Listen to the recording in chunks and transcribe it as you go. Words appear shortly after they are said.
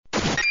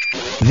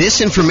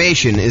This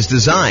information is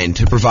designed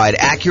to provide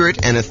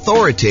accurate and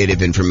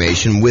authoritative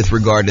information with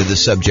regard to the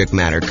subject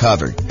matter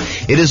covered.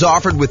 It is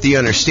offered with the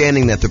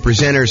understanding that the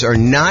presenters are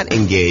not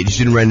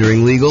engaged in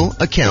rendering legal,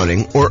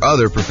 accounting, or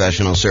other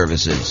professional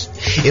services.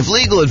 If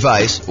legal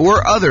advice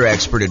or other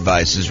expert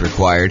advice is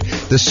required,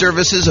 the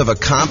services of a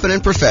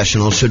competent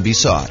professional should be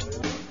sought.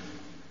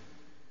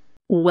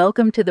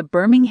 Welcome to the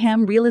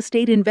Birmingham Real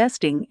Estate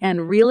Investing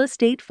and Real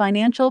Estate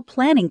Financial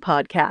Planning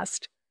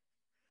Podcast.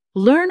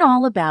 Learn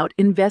all about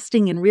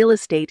investing in real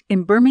estate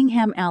in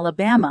Birmingham,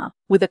 Alabama,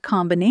 with a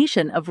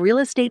combination of real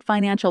estate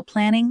financial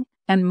planning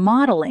and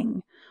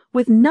modeling,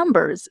 with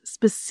numbers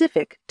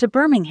specific to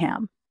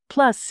Birmingham,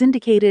 plus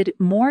syndicated,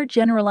 more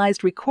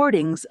generalized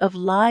recordings of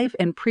live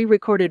and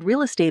pre-recorded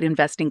real estate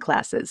investing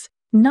classes,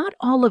 not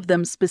all of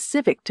them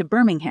specific to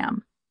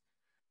Birmingham.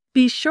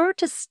 Be sure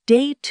to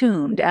stay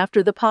tuned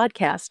after the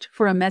podcast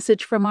for a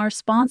message from our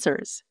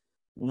sponsors.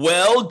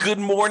 Well, good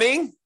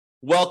morning.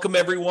 Welcome,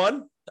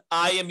 everyone.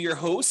 I am your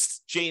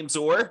host, James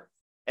Orr,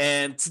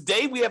 and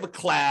today we have a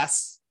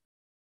class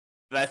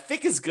that I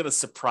think is going to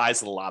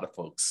surprise a lot of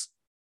folks.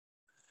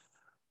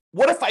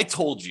 What if I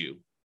told you,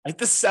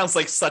 this sounds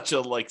like such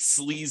a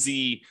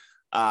sleazy,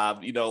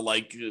 infomercial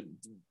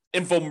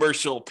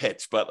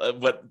pitch,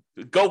 but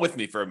go with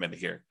me for a minute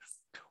here.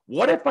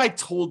 What if I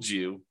told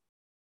you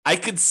I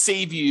could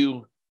save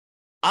you,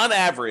 on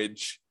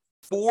average,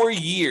 4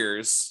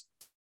 years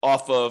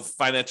off of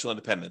financial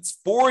independence,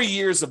 4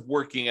 years of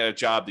working at a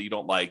job that you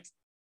don't like,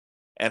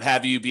 and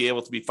have you be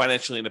able to be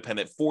financially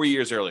independent 4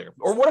 years earlier?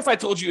 Or what if I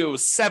told you it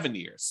was 7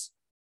 years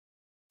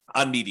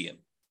on median?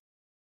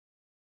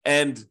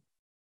 And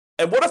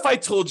what if I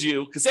told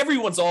you, because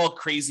everyone's all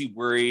crazy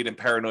worried and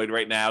paranoid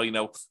right now,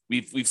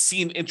 we've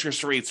seen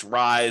interest rates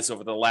rise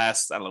over the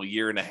last,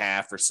 year and a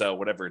half or so,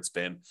 whatever it's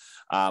been.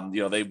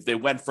 They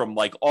went from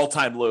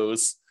all-time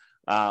lows.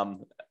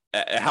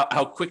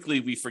 How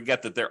quickly we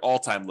forget that they're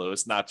all-time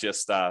lows, not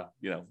just,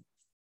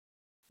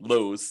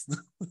 lows,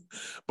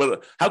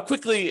 but how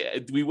quickly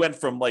we went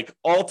from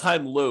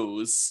all-time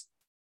lows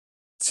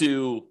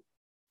to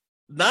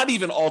not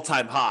even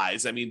all-time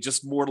highs. I mean,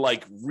 just more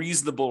like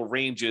reasonable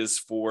ranges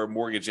for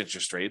mortgage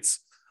interest rates,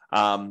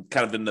 kind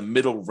of in the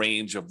middle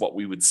range of what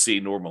we would see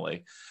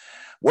normally.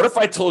 What if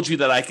I told you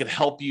that I could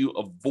help you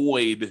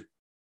avoid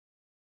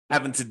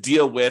having to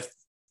deal with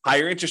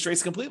higher interest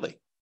rates completely?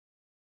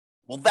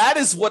 Well, that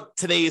is what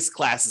today's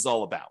class is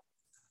all about.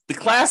 The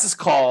class is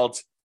called,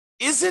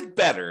 Is It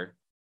Better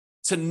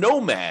to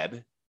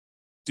Nomad,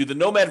 do the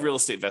Nomad real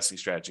estate investing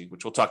strategy,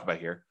 which we'll talk about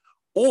here,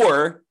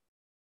 or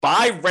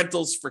buy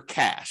rentals for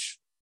cash?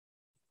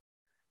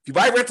 If you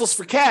buy rentals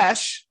for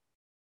cash,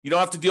 you don't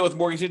have to deal with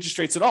mortgage interest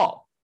rates at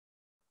all.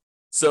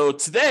 So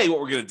today, what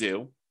we're going to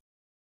do,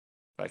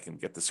 if I can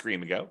get the screen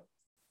to go,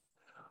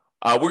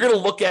 we're going to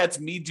look at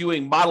me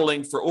doing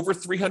modeling for over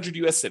 300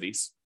 U.S.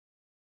 cities.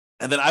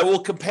 And then I will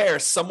compare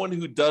someone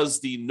who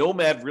does the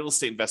Nomad real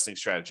estate investing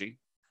strategy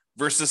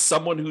versus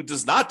someone who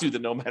does not do the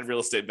Nomad real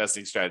estate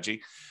investing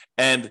strategy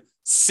and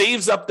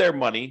saves up their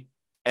money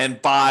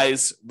and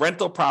buys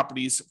rental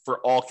properties for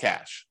all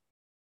cash.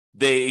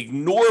 They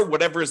ignore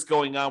whatever is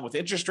going on with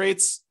interest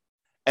rates.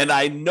 And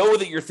I know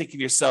that you're thinking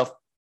to yourself,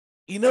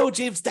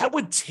 James, that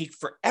would take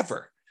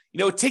forever.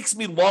 It takes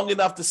me long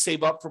enough to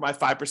save up for my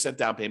 5%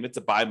 down payment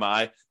to buy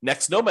my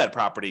next Nomad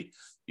property.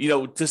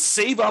 To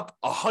save up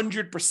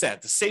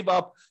 100%, to save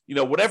up,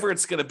 whatever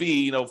it's going to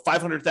be,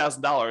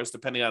 $500,000,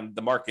 depending on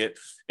the market,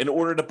 in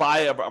order to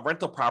buy a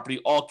rental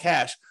property, all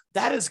cash,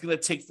 that is going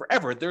to take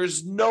forever.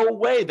 There's no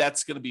way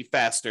that's going to be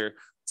faster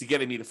to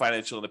getting me to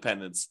financial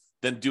independence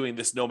than doing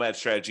this Nomad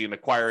strategy and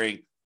acquiring,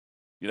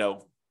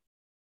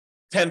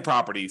 10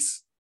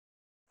 properties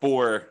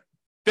for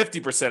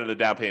 50% of the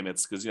down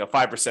payments, because,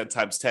 5%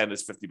 times 10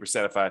 is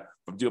 50% if I'm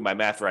doing my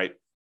math right.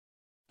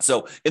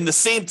 So in the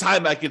same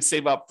time I could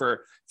save up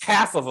for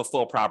half of a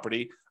full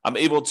property, I'm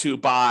able to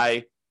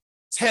buy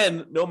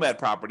 10 Nomad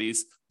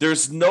properties.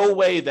 There's no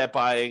way that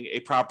buying a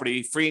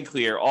property free and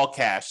clear, all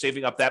cash,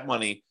 saving up that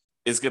money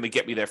is going to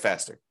get me there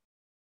faster.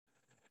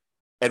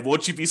 And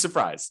won't you be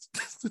surprised?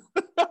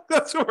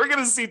 That's what we're going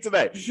to see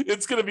today.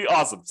 It's going to be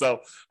awesome. So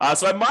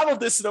I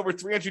modeled this in over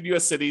 300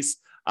 U.S. cities.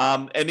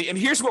 And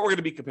here's what we're going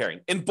to be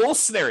comparing. In both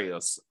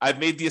scenarios, I've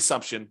made the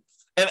assumption,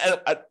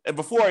 and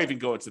before I even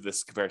go into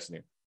this comparison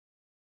here,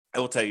 I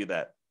will tell you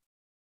that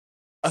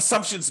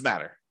assumptions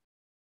matter.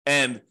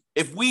 And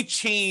if we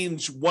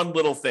change one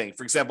little thing,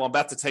 for example, I'm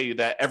about to tell you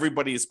that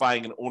everybody is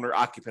buying an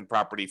owner-occupant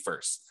property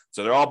first.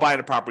 So they're all buying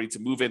a property to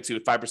move into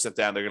at 5%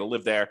 down. They're going to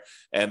live there,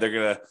 and they're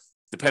going to,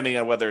 depending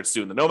on whether it's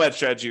doing the Nomad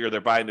strategy or they're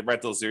buying the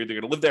rentals, they're either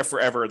going to live there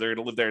forever or they're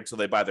going to live there until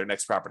they buy their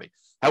next property.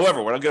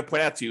 However, what I'm going to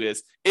point out to you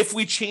is if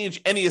we change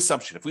any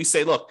assumption, if we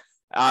say, look,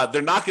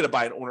 they're not going to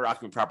buy an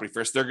owner-occupant property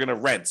first. They're going to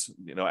rent,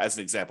 as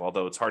an example,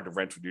 although it's hard to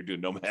rent when you're doing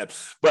Nomad,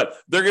 but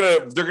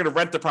they're going to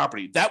rent the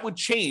property. That would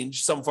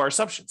change some of our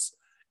assumptions.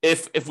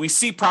 If we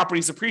see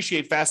properties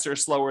appreciate faster or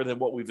slower than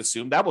what we've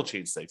assumed, that will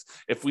change things.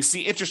 If we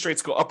see interest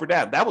rates go up or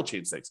down, that will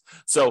change things.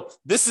 So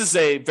this is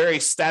a very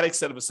static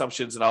set of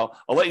assumptions, and I'll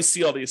let you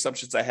see all the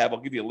assumptions I have. I'll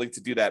give you a link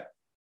to do that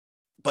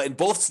But in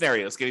both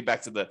scenarios, getting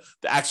back to the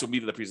actual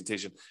meat of the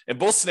presentation, in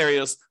both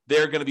scenarios,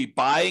 they're going to be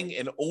buying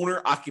an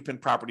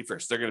owner-occupant property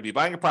first. They're going to be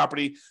buying a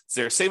property,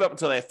 so they're save up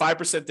until they have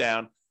 5%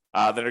 down.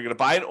 Then they're going to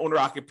buy an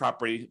owner-occupant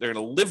property. They're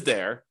going to live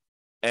there,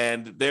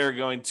 and they're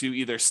going to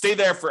either stay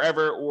there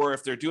forever, or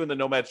if they're doing the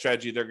nomad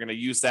strategy, they're going to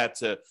use that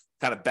to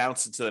kind of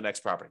bounce into the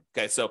next property.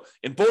 Okay, so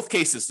in both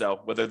cases,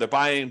 though, whether they're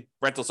buying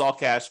rentals all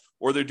cash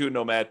or they're doing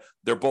nomad,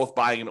 they're both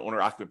buying an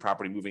owner-occupant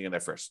property, moving in there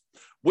first.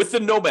 With the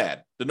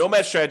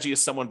nomad strategy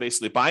is someone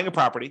basically buying a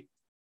property,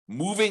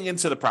 moving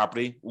into the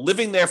property,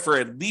 living there for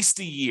at least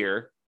a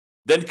year,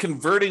 then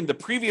converting the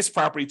previous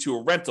property to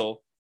a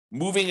rental,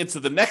 moving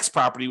into the next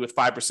property with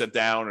 5%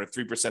 down or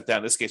 3% down.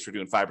 In this case, we're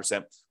doing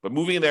 5%, but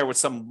moving in there with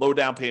some low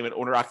down payment,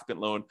 owner-occupant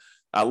loan,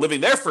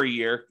 living there for a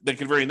year, then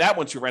converting that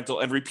one to rental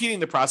and repeating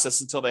the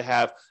process until they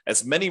have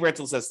as many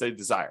rentals as they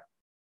desire.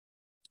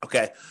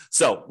 Okay,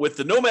 so with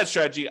the nomad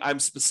strategy, I'm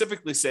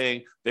specifically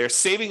saying they're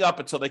saving up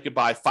until they could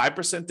buy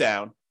 5%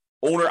 down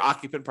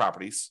owner-occupant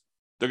properties.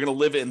 They're going to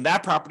live in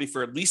that property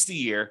for at least a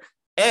year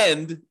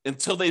and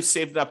until they've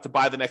saved up to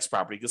buy the next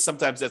property, because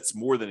sometimes that's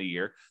more than a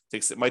year.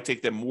 It might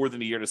take them more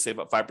than a year to save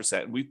up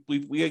 5%. And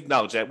we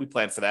acknowledge that. We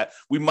plan for that.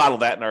 We model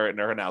that in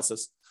our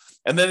analysis.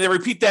 And then they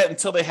repeat that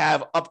until they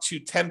have up to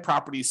 10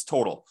 properties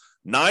total,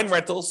 9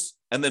 rentals,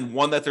 and then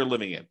 1 that they're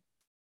living in.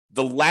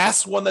 The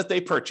last one that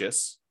they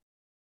purchase,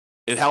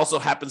 it also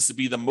happens to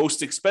be the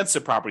most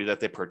expensive property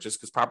that they purchase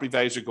because property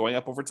values are going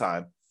up over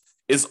time,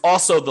 is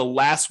also the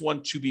last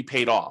one to be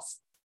paid off.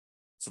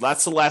 So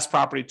that's the last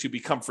property to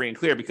become free and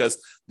clear,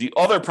 because the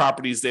other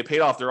properties they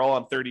paid off, they're all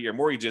on 30-year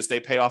mortgages. They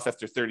pay off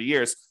after 30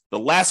 years. The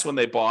last one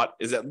they bought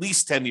is at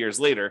least 10 years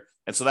later.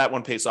 And so that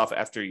one pays off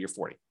after year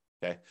 40.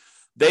 Okay.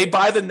 They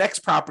buy the next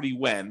property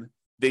when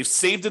they've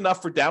saved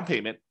enough for down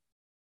payment,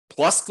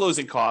 plus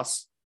closing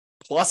costs,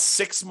 plus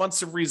 6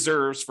 months of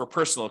reserves for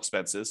personal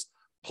expenses,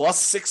 plus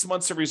 6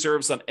 months of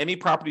reserves on any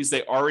properties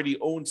they already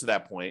own to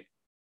that point,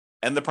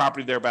 and the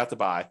property they're about to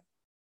buy.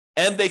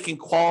 And they can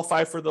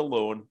qualify for the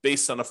loan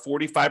based on a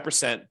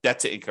 45% debt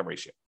to income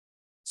ratio.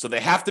 So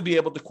they have to be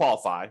able to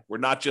qualify. We're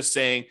not just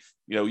saying,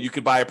 you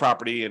could buy a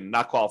property and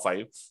not qualify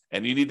you.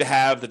 And you need to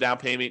have the down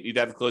payment, you need to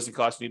have the closing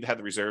costs, you need to have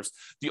the reserves.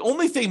 The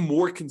only thing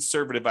more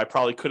conservative I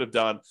probably could have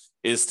done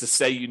is to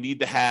say you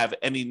need to have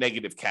any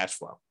negative cash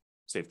flow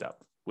saved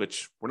up,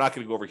 which we're not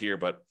going to go over here,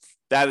 but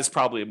that is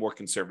probably a more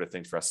conservative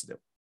thing for us to do.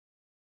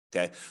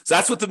 Okay. So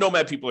that's what the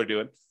nomad people are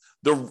doing.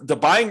 The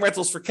buying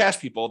rentals for cash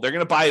people, they're going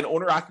to buy an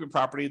owner-occupant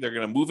property. They're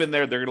going to move in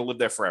there. They're going to live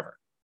there forever.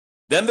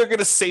 Then they're going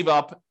to save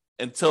up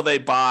until they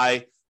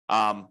buy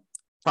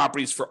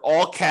properties for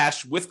all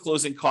cash with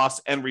closing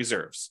costs and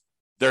reserves.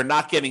 They're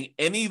not getting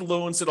any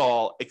loans at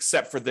all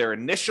except for their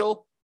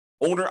initial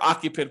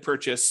owner-occupant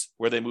purchase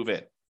where they move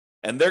in.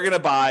 And they're going to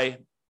buy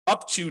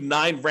up to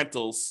 9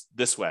 rentals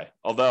this way.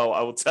 Although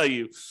I will tell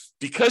you,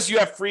 because you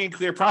have free and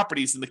clear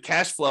properties and the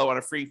cash flow on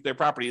a free and clear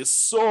property is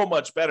so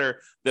much better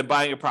than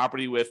buying a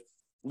property with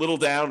little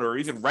down or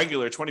even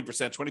regular 20%,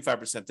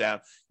 25% down,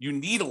 you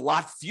need a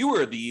lot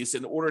fewer of these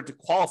in order to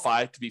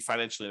qualify to be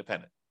financially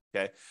independent.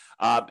 Okay.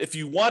 If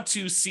you want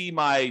to see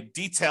my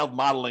detailed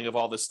modeling of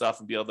all this stuff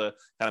and be able to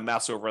kind of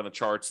mouse over on the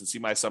charts and see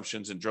my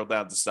assumptions and drill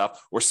down to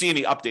stuff or see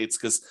any updates,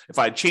 because if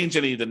I change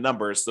any of the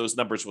numbers, those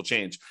numbers will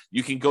change.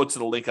 You can go to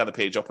the link on the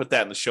page. I'll put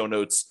that in the show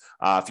notes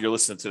if you're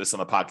listening to this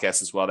on the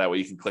podcast as well. That way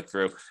you can click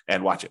through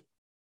and watch it.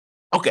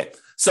 Okay.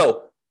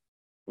 So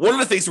one of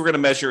the things we're going to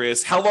measure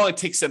is how long it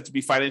takes them to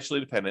be financially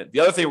independent. The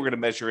other thing we're going to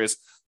measure is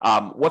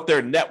what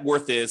their net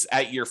worth is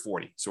at year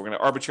 40. So we're going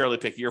to arbitrarily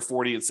pick year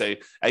 40 and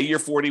say at year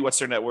 40, what's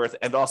their net worth?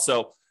 And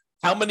also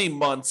how many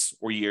months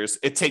or years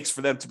it takes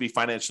for them to be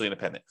financially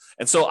independent.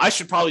 And so I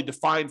should probably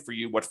define for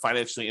you what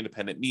financially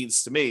independent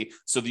means to me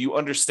so that you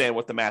understand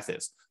what the math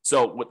is.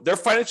 So they're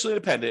financially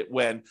independent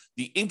when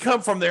the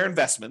income from their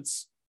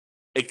investments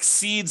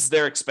exceeds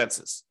their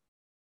expenses.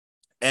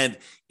 And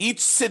each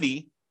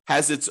city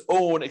has its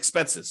own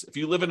expenses. If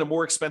you live in a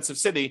more expensive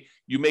city,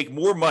 you make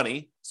more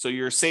money, so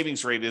your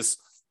savings rate is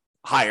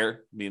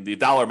higher. I mean, the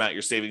dollar amount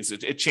you're saving,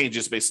 it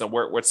changes based on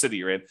what city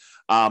you're in.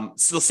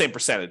 Still the same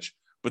percentage.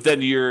 But then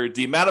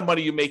the amount of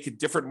money you make in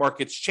different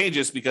markets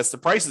changes because the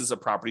prices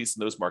of properties in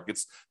those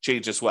markets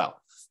change as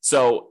well.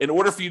 So in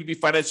order for you to be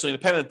financially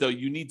independent, though,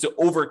 you need to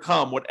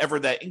overcome whatever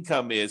that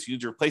income is. You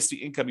need to replace the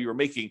income you were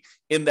making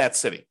in that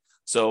city.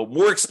 So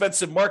more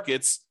expensive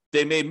markets,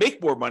 they may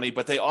make more money,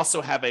 but they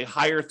also have a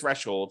higher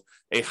threshold,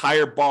 a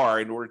higher bar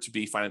in order to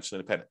be financially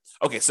independent.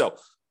 Okay, so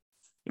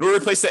in order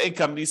to replace that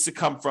income, it needs to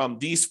come from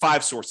these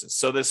 5 sources.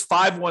 So there's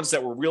 5 ones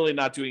that we're really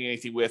not doing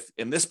anything with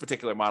in this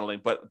particular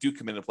modeling, but do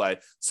come into play.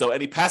 So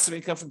any passive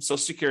income from Social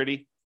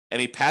Security,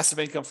 any passive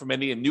income from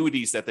any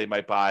annuities that they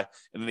might buy,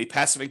 and any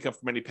passive income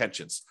from any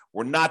pensions.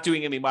 We're not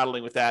doing any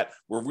modeling with that.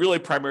 We're really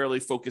primarily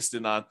focused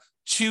in on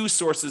 2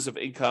 sources of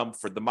income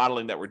for the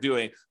modeling that we're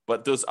doing,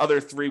 but those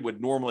other 3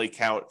 would normally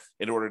count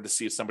in order to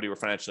see if somebody were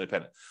financially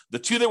independent. The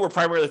 2 that we're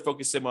primarily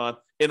focusing on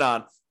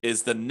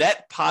is the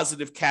net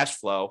positive cash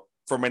flow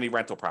for many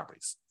rental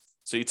properties.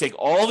 So you take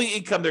all the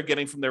income they're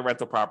getting from their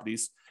rental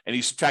properties and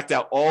you subtract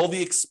out all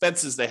the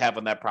expenses they have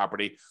on that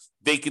property,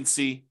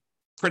 vacancy,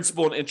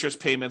 principal and interest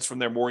payments from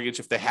their mortgage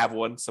if they have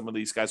one. Some of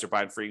these guys are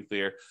buying free and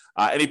clear.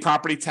 Any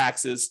property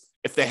taxes.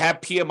 If they have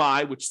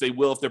PMI, which they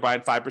will if they're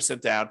buying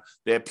 5% down,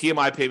 they have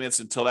PMI payments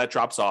until that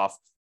drops off.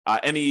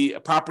 Any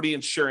property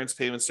insurance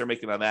payments they're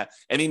making on that,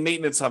 any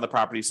maintenance on the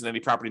properties, and any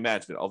property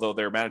management, although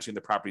they're managing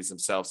the properties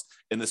themselves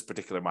in this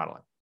particular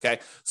modeling. Okay,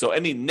 so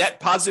any net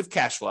positive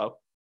cash flow,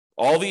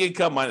 all the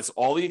income minus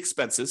all the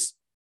expenses.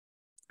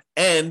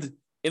 And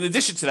in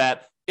addition to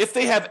that, if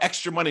they have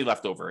extra money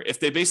left over, if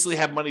they basically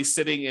have money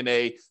sitting in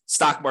a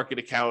stock market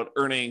account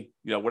earning,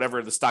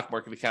 whatever the stock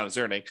market account is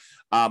earning,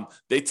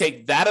 they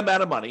take that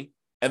amount of money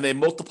and they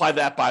multiply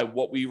that by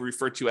what we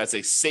refer to as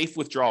a safe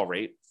withdrawal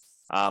rate.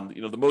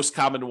 The most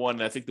common one,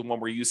 and I think the one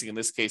we're using in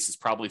this case is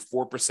probably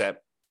 4%.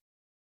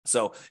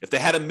 So if they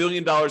had $1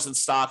 million in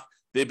stock,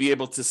 they'd be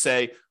able to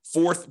say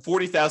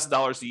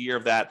 $40,000 a year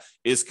of that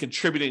is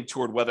contributing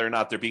toward whether or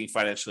not they're being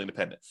financially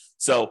independent.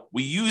 So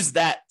we use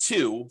that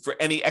too for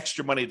any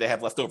extra money they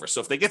have left over.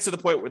 So if they get to the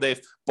point where they've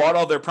bought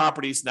all their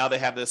properties, now they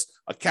have this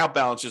account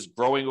balance just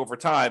growing over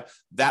time,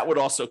 that would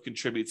also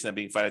contribute to them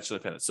being financially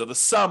independent. So the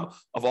sum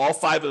of all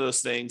 5 of those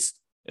things,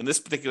 in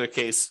this particular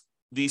case,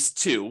 these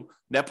 2,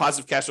 net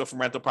positive cash flow from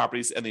rental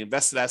properties and the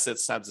invested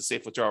assets times the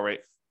safe withdrawal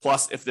rate,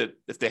 plus if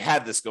they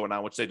had this going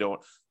on, which they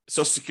don't,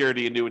 Social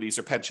Security, annuities,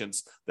 or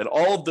pensions, then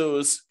all of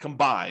those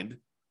combined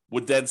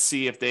would then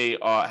see if they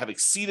have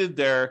exceeded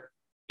their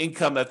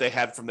income that they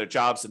had from their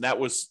jobs. And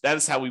that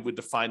is how we would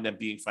define them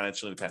being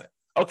financially independent.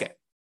 Okay.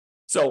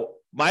 So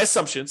my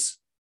assumptions,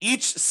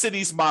 each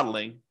city's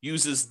modeling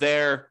uses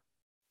their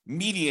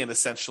median,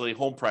 essentially,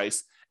 home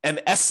price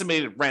and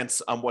estimated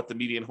rents on what the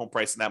median home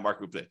price in that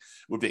market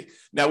would be.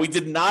 Now, we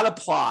did not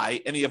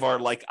apply any of our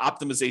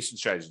optimization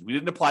strategies. We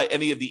didn't apply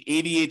any of the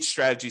 88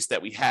 strategies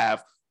that we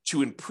have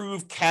to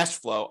improve cash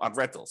flow on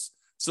rentals.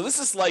 So this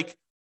is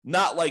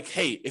not like,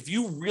 hey, if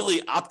you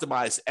really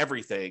optimize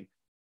everything,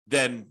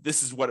 then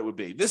this is what it would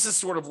be. This is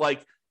sort of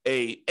like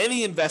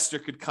any investor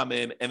could come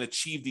in and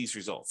achieve these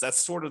results. That's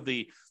sort of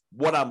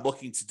what I'm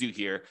looking to do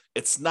here.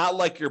 It's not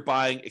like you're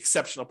buying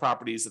exceptional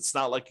properties. It's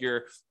not like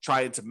you're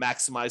trying to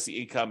maximize the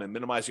income and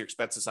minimize your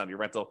expenses on your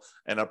rental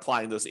and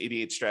applying those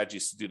 88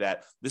 strategies to do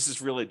that. This is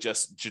really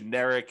just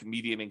generic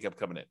median income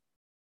coming in.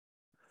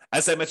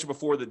 As I mentioned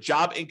before, the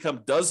job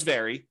income does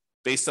vary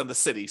based on the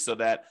city so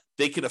that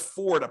they can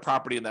afford a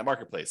property in that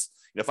marketplace.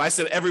 If I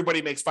said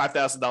everybody makes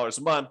 $5,000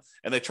 a month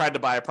and they tried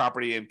to buy a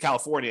property in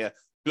California,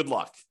 good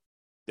luck.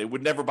 They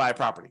would never buy a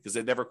property because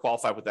they never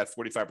qualify with that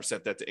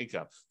 45% debt to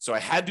income. So I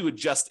had to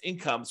adjust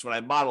incomes when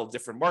I modeled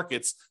different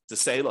markets to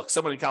say, look,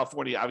 someone in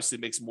California obviously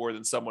makes more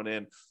than someone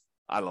in,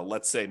 I don't know,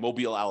 let's say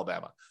Mobile,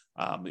 Alabama,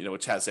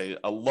 which has a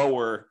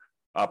lower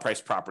price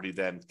property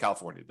than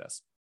California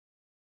does.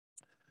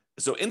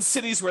 So in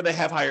cities where they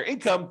have higher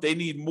income, they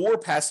need more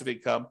passive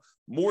income,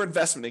 more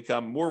investment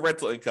income, more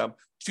rental income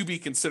to be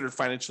considered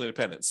financially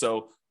independent.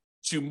 So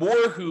to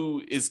those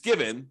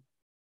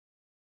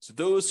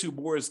who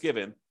more is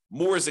given,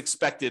 more is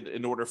expected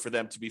in order for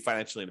them to be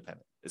financially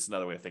independent. It's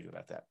another way of thinking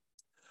about that.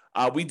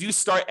 We do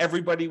start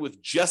everybody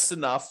with just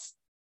enough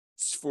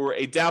for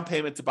a down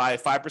payment to buy a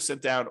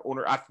 5% down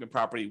owner-occupant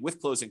property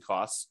with closing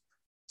costs.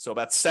 So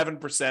about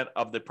 7%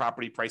 of the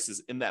property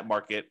prices in that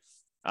market.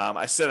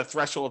 I set a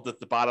threshold at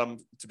the bottom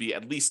to be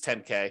at least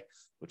 10K,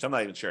 which I'm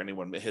not even sure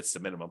anyone hits the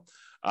minimum.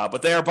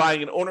 But they are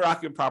buying an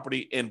owner-occupant property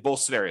in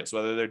both scenarios,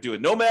 whether they're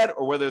doing Nomad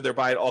or whether they're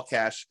buying all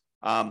cash.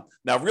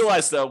 Now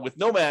realize though, with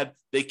Nomad,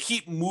 they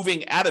keep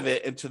moving out of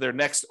it into their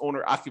next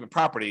owner-occupant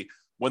property.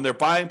 When they're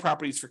buying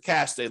properties for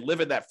cash, they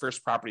live in that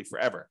first property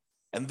forever.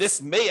 And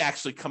this may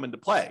actually come into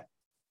play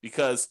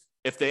because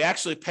if they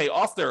actually pay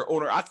off their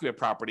owner-occupant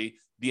property,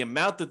 the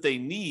amount that they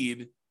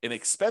need in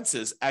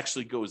expenses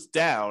actually goes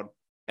down.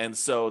 And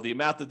so the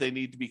amount that they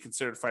need to be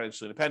considered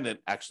financially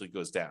independent actually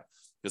goes down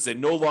because they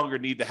no longer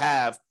need to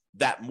have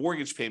that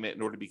mortgage payment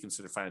in order to be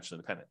considered financially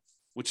independent,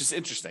 which is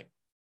interesting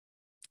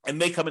and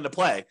may come into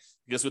play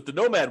because with the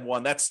Nomad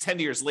one, that's 10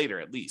 years later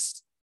at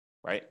least,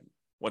 right?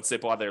 Once they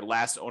bought their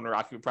last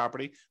owner-occupant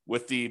property.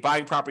 With the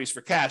buying properties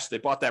for cash, they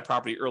bought that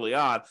property early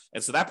on,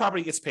 and so that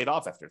property gets paid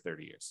off after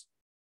 30 years.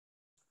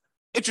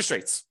 Interest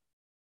rates.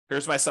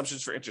 Here's my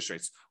assumptions for interest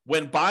rates.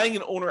 When buying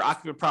an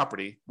owner-occupant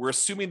property, we're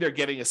assuming they're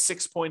getting a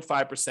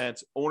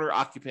 6.5%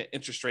 owner-occupant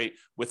interest rate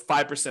with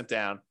 5%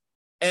 down.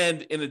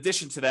 And in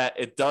addition to that,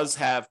 it does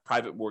have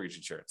private mortgage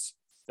insurance.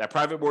 That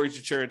private mortgage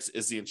insurance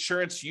is the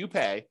insurance you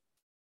pay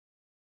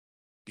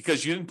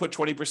because you didn't put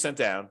 20%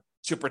 down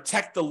to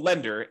protect the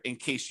lender in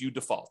case you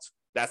default.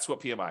 That's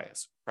what PMI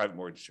is, private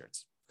mortgage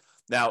insurance.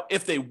 Now,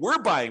 if they were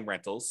buying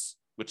rentals,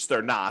 which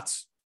they're not,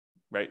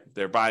 right?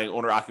 They're buying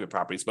owner-occupant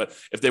properties, but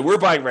if they were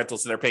buying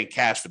rentals and they're paying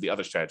cash for the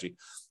other strategy,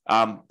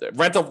 the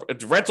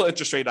rental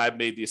interest rate I've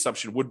made the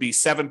assumption would be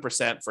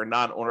 7% for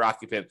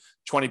non-owner-occupant,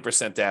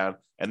 20% down,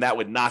 and that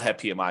would not have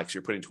PMI because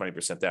you're putting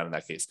 20% down in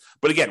that case.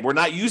 But again, we're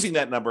not using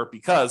that number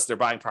because they're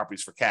buying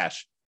properties for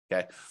cash.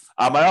 Okay.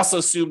 I also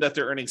assume that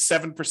they're earning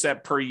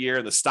 7% per year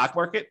in the stock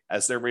market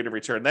as their rate of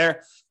return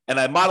there. And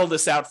I modeled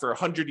this out for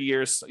 100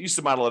 years. I used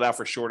to model it out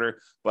for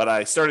shorter, but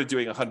I started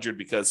doing 100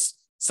 because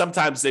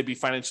sometimes they'd be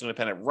financially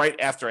independent right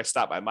after I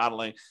stopped my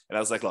modeling. And I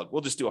was like, look,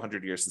 we'll just do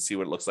 100 years and see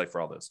what it looks like for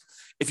all those.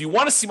 If you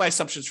want to see my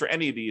assumptions for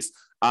any of these,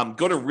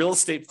 go to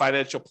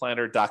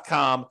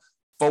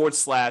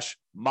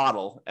realestatefinancialplanner.com/model,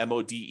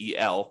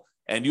 MODEL,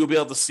 and you'll be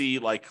able to see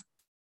like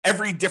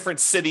every different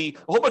city,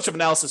 a whole bunch of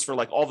analysis for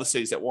like all the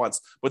cities at once.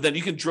 But then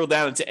you can drill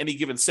down into any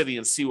given city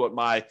and see what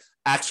my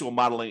actual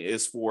modeling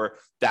is for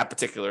that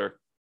particular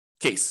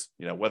case,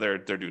 whether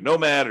they're doing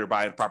Nomad or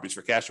buying properties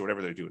for cash or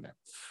whatever they're doing there.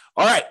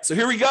 All right, so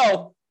here we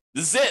go.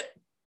 This is it.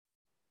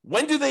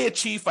 When do they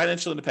achieve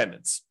financial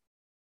independence?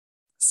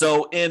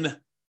 So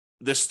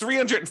there's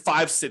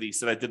 305 cities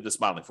that I did this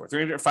modeling for,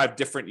 305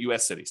 different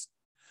US cities.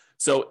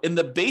 So in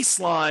the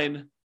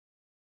baseline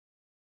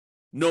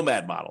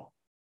Nomad model,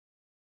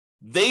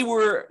 they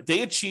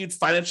achieved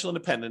financial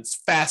independence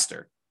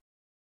faster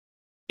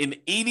in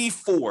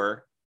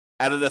 84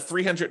 out of the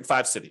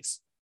 305 cities.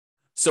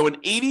 So in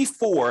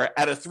 84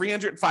 out of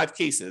 305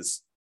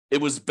 cases, it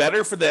was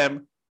better for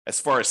them as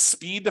far as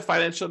speed to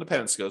financial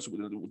independence goes,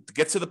 to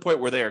get to the point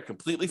where they are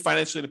completely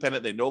financially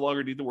independent. They no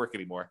longer need to work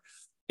anymore.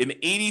 In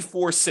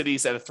 84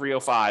 cities out of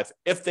 305,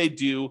 if they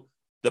do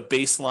the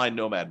baseline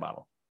Nomad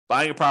model,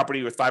 buying a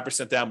property with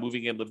 5% down,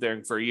 moving in, live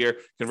there for a year,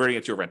 converting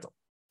it to a rental.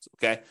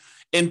 Okay.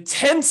 In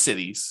 10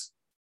 cities,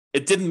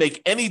 it didn't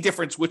make any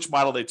difference which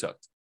model they took.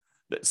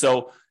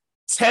 So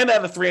 10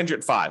 out of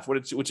 305,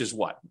 which is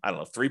what? I don't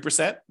know,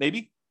 3%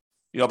 maybe?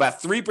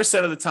 About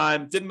 3% of the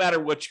time, didn't matter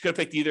what, you could have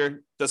picked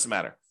either, doesn't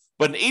matter.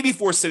 But in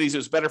 84 cities, it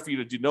was better for you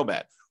to do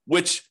Nomad,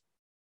 which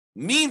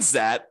means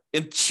that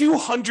in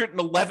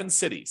 211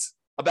 cities,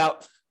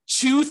 about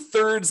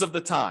 2/3 of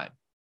the time,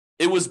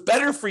 it was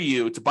better for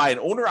you to buy an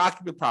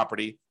owner-occupant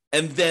property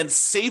and then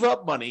save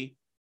up money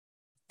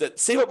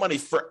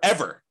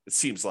forever, it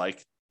seems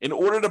like, in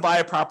order to buy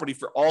a property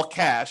for all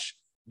cash,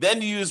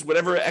 then use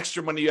whatever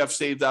extra money you have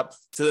saved up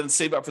to then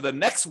save up for the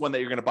next one that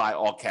you're going to buy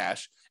all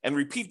cash, and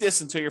repeat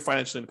this until you're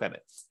financially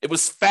independent. It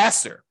was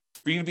faster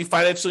for you to be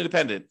financially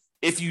independent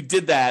if you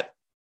did that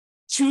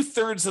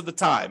 2/3 of the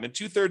time in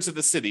 2/3 of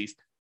the cities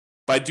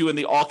by doing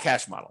the all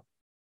cash model.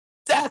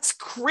 That's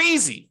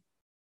crazy,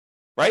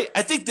 right?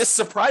 I think this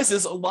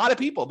surprises a lot of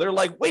people. They're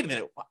like, wait a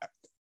minute,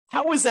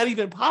 how is that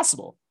even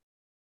possible?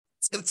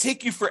 It's going to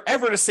take you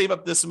forever to save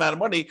up this amount of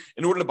money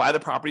in order to buy the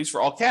properties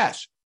for all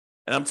cash.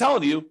 And I'm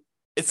telling you,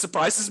 it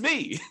surprises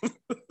me.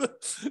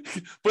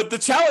 But the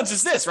challenge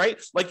is this, right?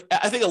 Like,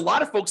 I think a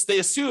lot of folks, they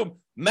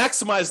assume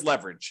maximize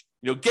leverage,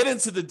 get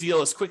into the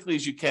deal as quickly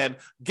as you can,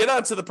 get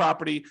onto the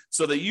property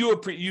so that you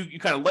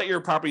kind of let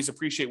your properties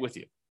appreciate with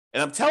you.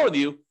 And I'm telling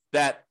you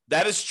that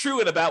is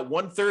true in about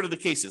 1/3 of the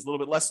cases, a little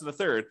bit less than a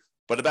third,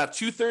 but about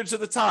 2/3 of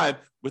the time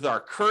with our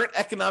current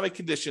economic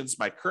conditions,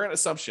 my current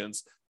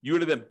assumptions, you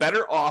would have been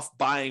better off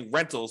buying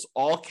rentals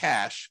all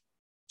cash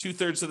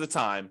 2/3 of the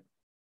time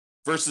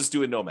versus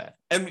doing Nomad.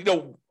 And,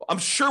 I'm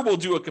sure we'll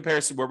do a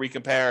comparison where we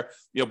compare,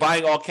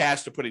 buying all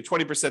cash to putting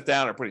 20%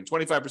 down or putting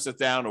 25%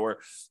 down,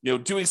 or,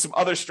 doing some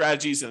other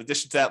strategies in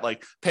addition to that,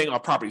 like paying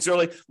off properties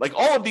early. Like,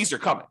 all of these are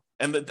coming.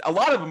 And a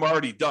lot of them are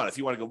already done if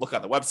you want to go look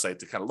on the website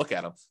to kind of look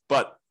at them.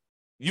 But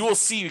you will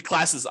see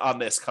classes on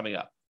this coming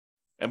up.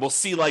 And we'll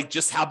see like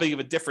just how big of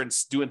a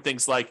difference doing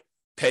things like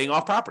paying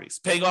off properties,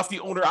 paying off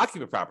the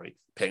owner-occupant property,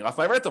 paying off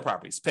my rental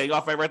properties, paying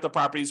off my rental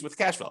properties with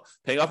cash flow,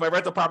 paying off my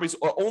rental properties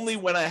or only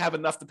when I have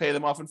enough to pay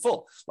them off in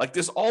full. Like,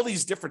 there's all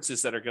these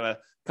differences that are going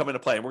to come into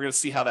play, and we're going to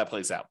see how that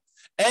plays out.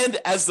 And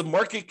as the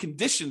market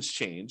conditions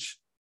change,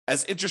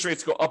 as interest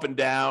rates go up and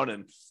down,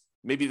 and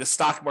maybe the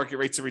stock market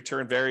rates of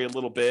return vary a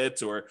little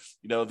bit, or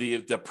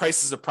the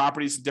prices of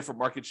properties in different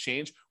markets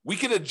change, we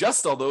can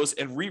adjust all those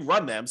and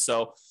rerun them.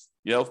 So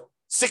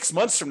 6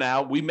 months from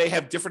now, we may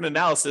have different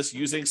analysis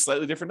using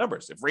slightly different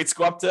numbers. If rates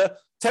go up to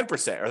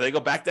 10% or they go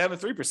back down to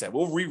 3%,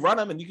 we'll rerun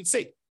them and you can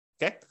see.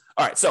 Okay.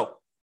 All right. So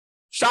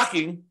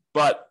shocking,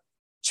 but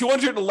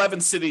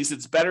 211 cities,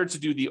 it's better to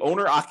do the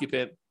owner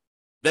occupant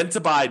than to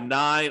buy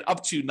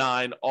up to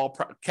nine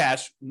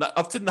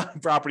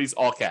properties,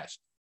 all cash,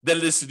 than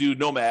it is to do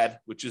Nomad,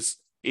 which is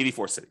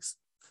 84 cities.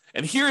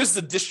 And here is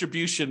the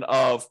distribution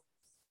of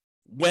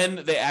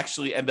when they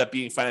actually end up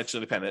being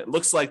financially independent. It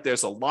looks like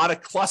there's a lot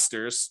of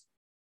clusters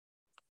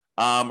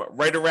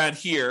right around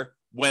here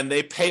when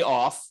they pay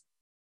off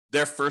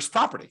their first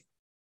property.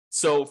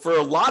 So for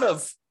a lot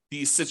of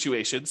these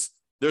situations,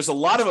 there's a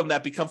lot of them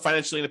that become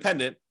financially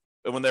independent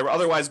when they were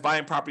otherwise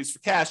buying properties for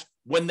cash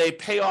when they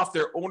pay off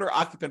their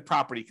owner-occupant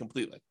property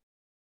completely,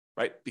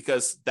 right?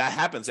 Because that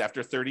happens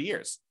after 30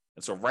 years.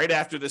 And so right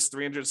after this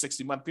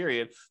 360-month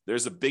period,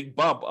 there's a big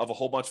bump of a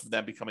whole bunch of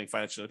them becoming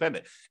financially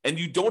independent. And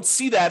you don't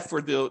see that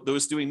for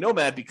those doing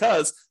Nomad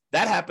because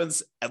that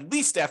happens at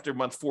least after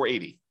month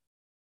 480,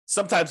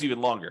 sometimes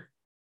even longer.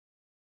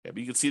 Yeah, but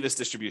you can see this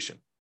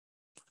distribution.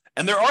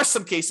 And there are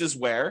some cases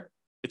where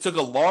it took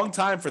a long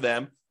time for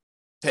them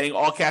paying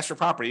all cash for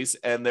properties,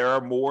 and there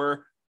are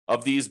more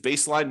of these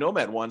baseline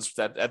Nomad ones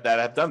that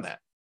have done that.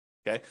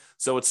 Okay,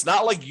 so it's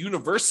not like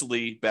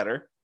universally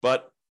better,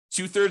 but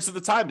 2/3 of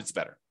the time it's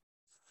better.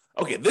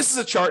 Okay, this is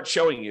a chart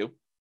showing you.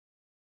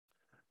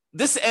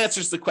 This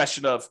answers the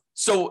question of,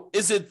 so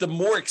is it the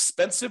more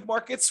expensive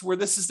markets where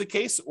this is the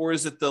case, or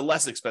is it the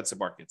less expensive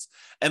markets?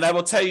 And I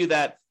will tell you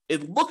that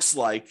it looks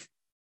like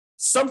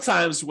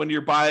sometimes when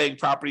you're buying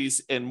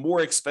properties in more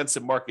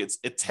expensive markets,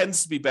 it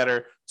tends to be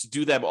better to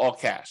do them all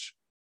cash,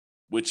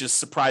 which is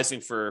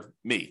surprising for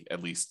me,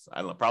 at least.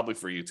 I don't know, probably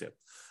for you too.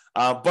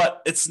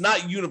 But it's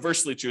not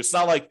universally true. It's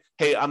not like,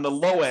 hey, on the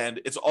low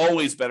end, it's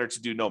always better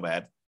to do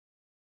Nomad.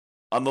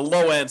 On the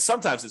low end,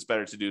 sometimes it's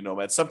better to do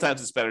Nomad.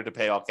 Sometimes it's better to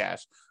pay all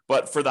cash.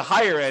 But for the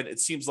higher end, it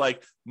seems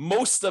like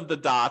most of the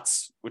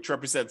dots, which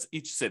represents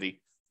each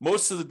city,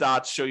 most of the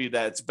dots show you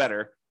that it's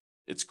better.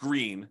 It's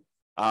green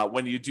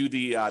when you do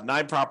the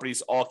 9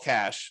 properties all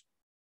cash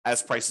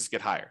as prices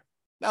get higher.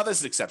 Now, this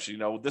is an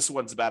exception. This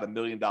one's about $1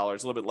 million, a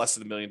little bit less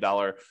than $1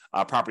 million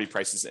property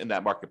prices in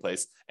that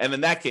marketplace. And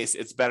in that case,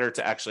 it's better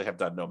to actually have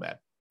done Nomad.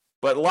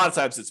 But a lot of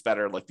times it's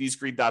better, like these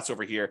green dots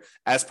over here,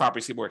 as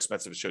properties get more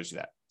expensive, it shows you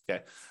that.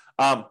 Okay.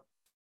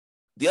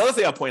 The other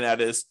thing I'll point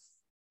out is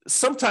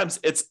sometimes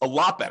it's a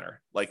lot better.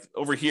 Like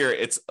over here,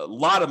 it's a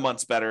lot of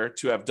months better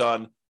to have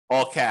done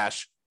all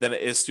cash than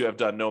it is to have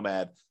done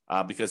Nomad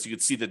because you can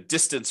see the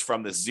distance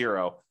from this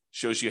 0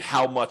 shows you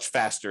how much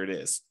faster it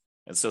is.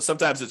 And so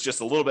sometimes it's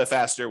just a little bit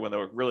faster when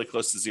they're really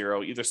close to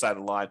 0, either side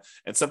of the line.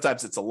 And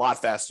sometimes it's a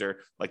lot faster.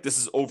 Like this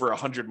is over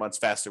 100 months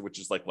faster, which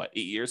is like what, 8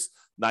 years,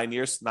 9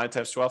 years, 9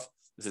 times 12,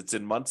 is it's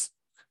in months.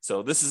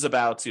 So this is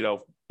about,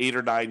 8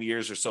 or 9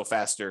 years or so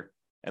faster.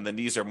 And then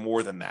these are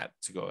more than that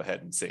to go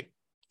ahead and see.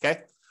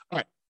 Okay. All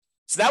right.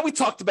 So now we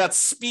talked about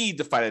speed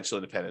to financial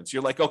independence.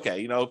 You're like,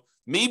 okay,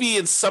 maybe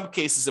in some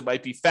cases it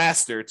might be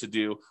faster to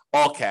do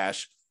all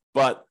cash,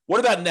 but what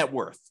about net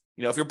worth?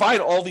 If you're buying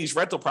all these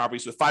rental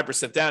properties with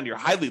 5% down, you're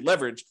highly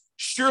leveraged.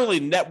 Surely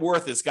net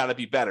worth has got to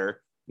be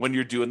better when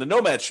you're doing the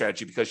Nomad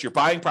strategy because you're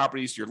buying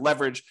properties, you're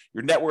leveraged,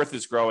 your net worth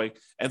is growing.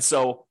 And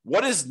so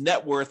what is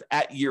net worth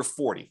at year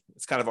 40?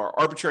 It's kind of our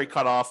arbitrary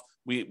cutoff.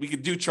 We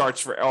could do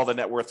charts for all the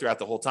net worth throughout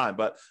the whole time,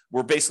 but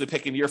we're basically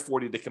picking year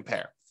 40 to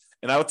compare.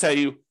 And I will tell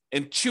you,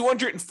 in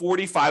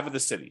 245 of the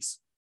cities,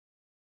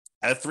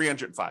 out of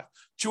 305,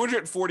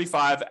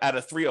 245 out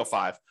of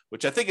 305,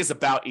 which I think is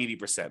about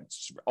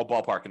 80%. I'll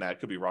ballpark in that. I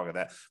could be wrong on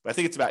that, but I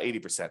think it's about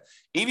 80%.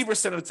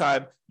 80% of the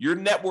time, your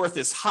net worth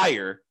is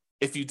higher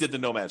if you did the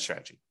Nomad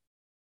strategy.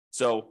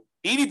 So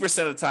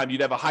 80% of the time,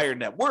 you'd have a higher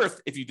net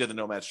worth if you did the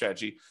Nomad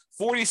strategy.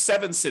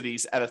 47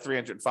 cities out of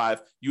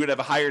 305, you would have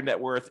a higher net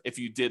worth if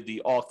you did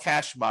the all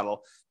cash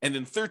model. And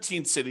in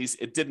 13 cities,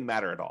 it didn't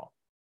matter at all.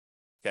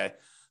 Okay.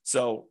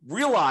 So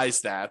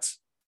realize that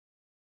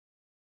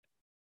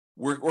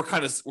we're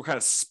kind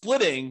of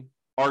splitting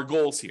our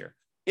goals here.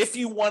 If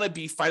you want to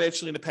be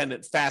financially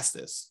independent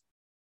fastest,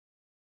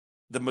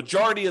 the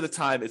majority of the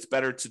time, it's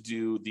better to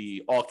do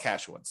the all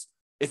cash ones.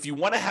 If you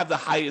want to have the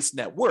highest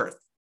net worth,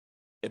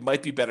 it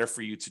might be better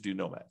for you to do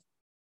Nomad.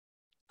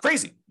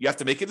 Crazy. You have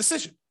to make a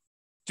decision.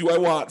 Do I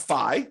want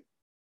FI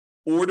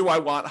or do I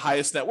want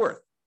highest net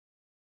worth?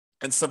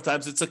 And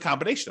sometimes it's a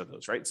combination of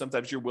those, right?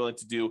 Sometimes you're willing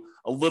to do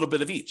a little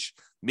bit of each.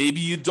 Maybe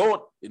you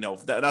don't,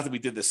 not that we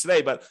did this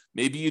today, but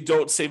maybe you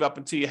don't save up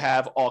until you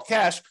have all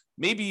cash.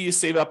 Maybe you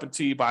save up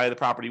until you buy the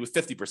property with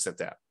 50%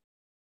 down.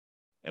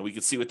 And we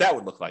can see what that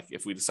would look like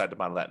if we decide to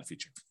model that in the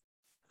future.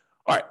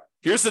 All right,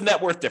 here's the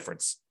net worth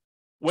difference.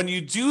 When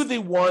you do the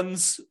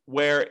ones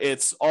where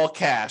it's all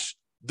cash,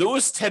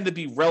 those tend to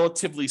be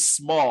relatively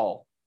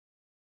small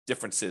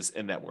differences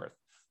in net worth.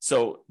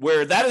 So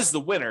where that is the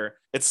winner,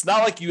 it's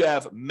not like you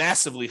have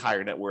massively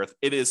higher net worth.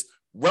 It is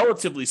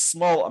relatively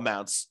small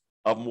amounts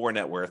of more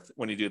net worth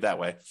when you do it that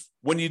way.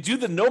 When you do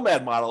the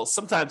Nomad model,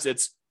 sometimes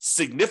it's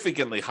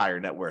significantly higher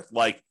net worth,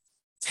 like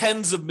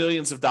tens of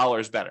millions of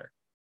dollars better.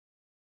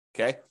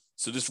 Okay.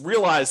 So just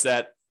realize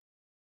that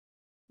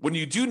when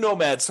you do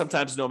Nomad,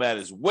 sometimes Nomad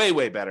is way,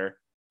 way better.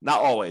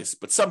 Not always,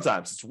 but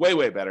sometimes it's way,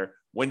 way better.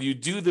 When you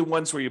do the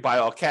ones where you buy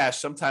all cash,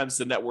 sometimes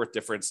the net worth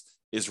difference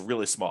is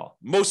really small.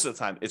 Most of the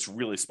time, it's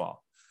really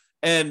small.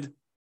 And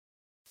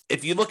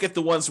if you look at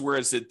the ones where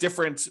it's a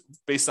difference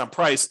based on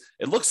price,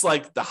 it looks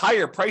like the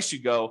higher price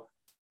you go,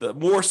 the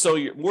more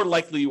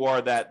likely you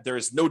are that there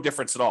is no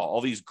difference at all.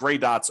 All these gray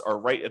dots are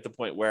right at the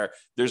point where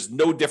there's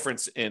no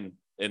difference in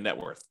net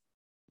worth.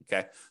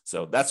 Okay,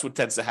 so that's what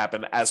tends to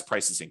happen as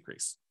prices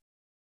increase.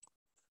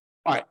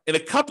 All right, in a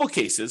couple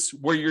cases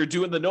where you're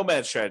doing the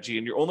Nomad strategy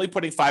and you're only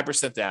putting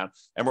 5% down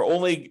and we're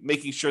only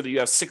making sure that you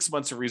have 6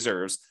 months of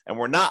reserves and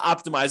we're not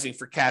optimizing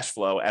for cash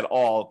flow at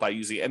all by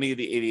using any of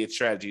the 88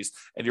 strategies,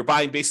 and you're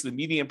buying basically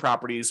median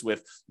properties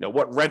with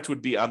what rent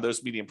would be on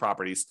those median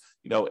properties,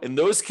 in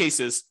those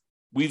cases,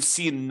 we've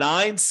seen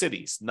 9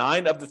 cities,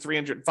 9 of the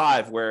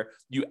 305, where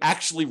you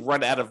actually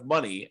run out of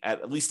money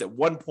at least at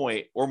one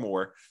point or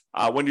more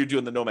when you're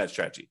doing the Nomad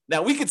strategy.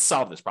 Now, we could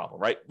solve this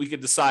problem, right? We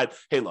could decide,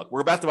 hey, look,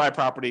 we're about to buy a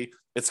property.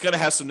 It's going to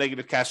have some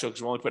negative cash flow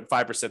because we're only putting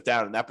 5%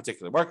 down in that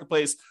particular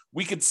marketplace.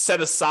 We could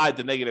set aside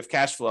the negative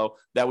cash flow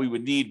that we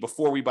would need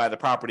before we buy the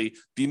property,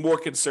 be more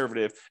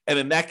conservative. And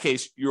in that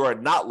case, you are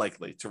not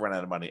likely to run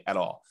out of money at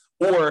all.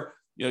 Or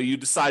you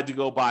decide to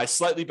go buy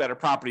slightly better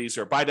properties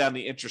or buy down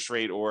the interest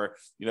rate or,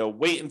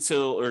 wait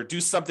until or do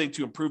something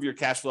to improve your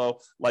cash flow,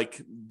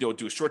 like do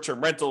a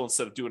short-term rental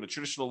instead of doing a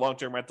traditional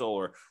long-term rental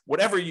or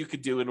whatever you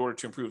could do in order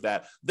to improve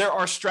that. There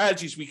are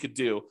strategies we could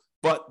do,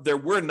 but there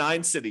were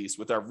 9 cities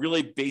with our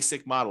really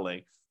basic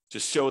modeling to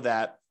show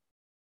that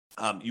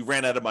you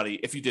ran out of money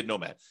if you did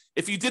Nomad.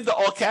 If you did the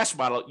all cash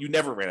model, you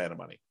never ran out of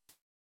money.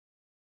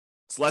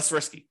 It's less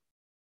risky.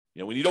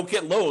 When you don't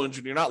get loans,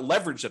 when you're not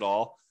leveraged at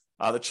all,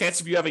 the chance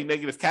of you having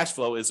negative cash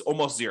flow is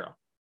almost zero.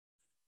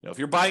 If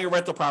you're buying a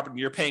rental property and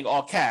you're paying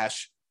all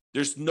cash,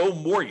 there's no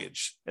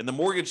mortgage. And the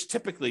mortgage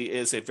typically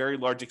is a very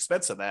large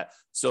expense on that.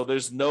 So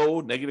there's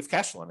no negative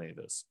cash flow on any of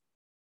those.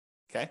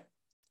 Okay.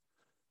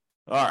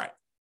 All right.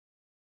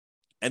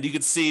 And you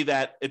can see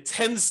that it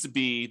tends to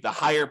be the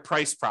higher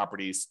price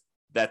properties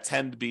that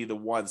tend to be the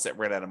ones that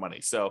ran out of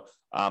money. So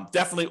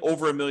definitely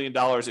over $1 million,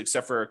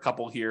 except for a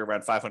couple here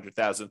around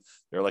 500,000.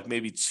 There are like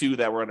maybe 2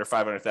 that were under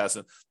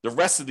 500,000. The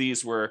rest of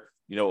these were,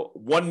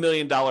 $1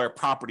 million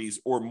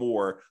properties or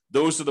more.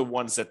 Those are the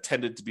ones that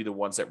tended to be the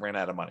ones that ran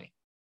out of money.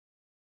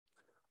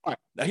 All right,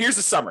 now here's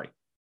the summary.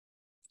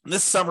 And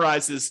this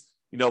summarizes,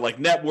 like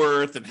net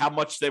worth and how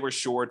much they were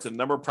short and the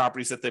number of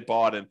properties that they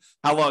bought and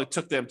how long it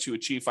took them to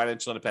achieve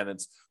financial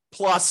independence,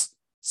 plus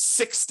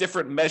 6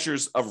 different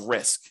measures of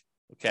risk.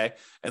 Okay.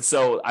 And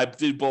so I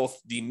did both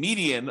the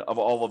median of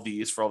all of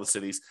these for all the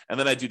cities, and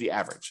then I do the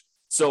average.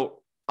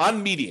 So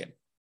on median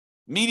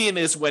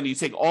is when you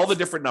take all the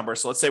different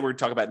numbers. So let's say we're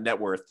talking about net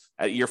worth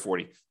at year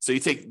 40. So you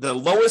take the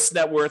lowest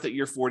net worth at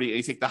year 40 and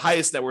you take the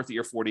highest net worth at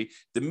year 40.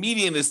 The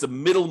median is the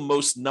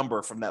middlemost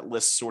number from that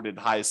list sorted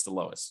highest to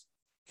lowest.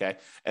 Okay.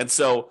 And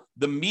so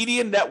the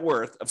median net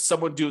worth of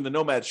someone doing the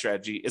Nomad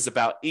strategy is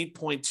about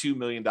 $8.2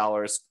 million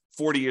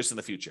 40 years in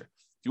the future.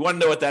 If you want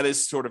to know what that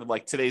is, sort of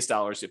like today's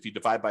dollars, if you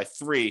divide by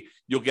 3,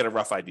 you'll get a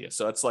rough idea.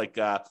 So it's like,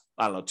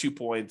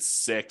 2.6,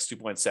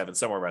 2.7,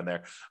 somewhere around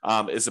there,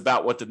 is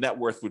about what the net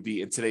worth would be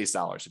in today's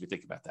dollars, if you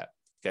think about that.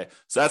 Okay.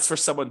 So that's for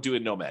someone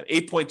doing Nomad.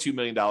 $8.2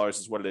 million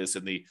is what it is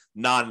in the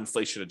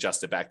non-inflation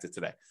adjusted back to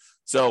today.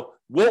 So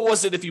what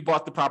was it if you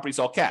bought the properties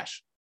all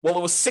cash? Well,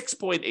 it was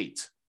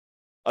 6.8,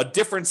 a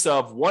difference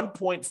of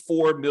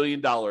 $1.4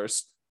 million.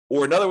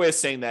 Or another way of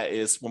saying that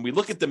is when we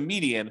look at the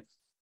median,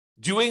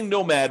 doing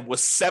Nomad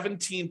was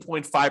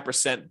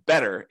 17.5%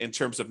 better in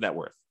terms of net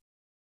worth.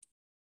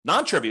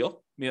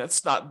 Non-trivial.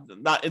 It's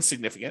not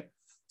insignificant.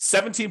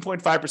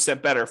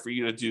 17.5% better for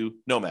you to do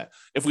Nomad.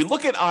 If we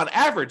look at on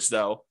average,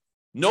 though,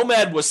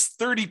 Nomad was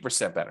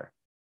 30% better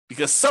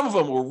because some of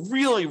them were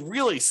really,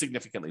 really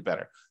significantly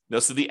better.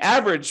 So the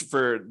average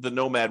for the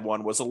Nomad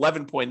one was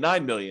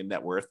 11.9 million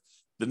net worth.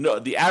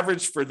 The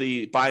average for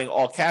the buying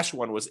all cash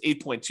one was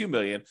 8.2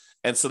 million.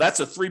 And so that's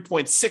a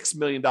 $3.6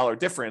 million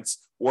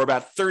difference, or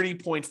about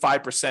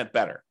 30.5%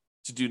 better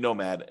to do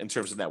Nomad in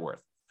terms of net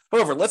worth.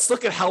 However, let's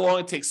look at how long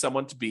it takes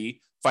someone to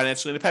be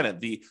financially independent,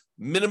 the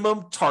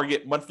minimum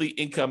target monthly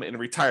income in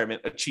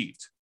retirement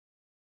achieved.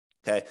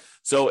 Okay.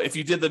 So if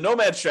you did the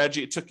Nomad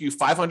strategy, it took you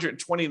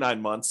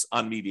 529 months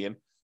on median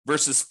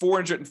versus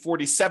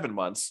 447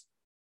 months.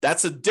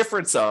 That's a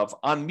difference of,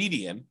 on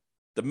median,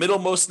 the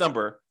middlemost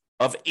number,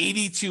 of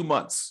 82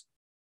 months.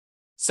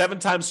 7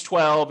 times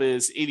 12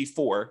 is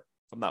 84,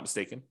 if I'm not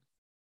mistaken.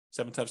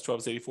 7 times 12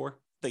 is 84. I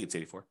think it's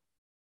 84.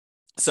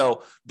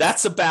 So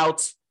that's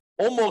about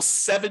almost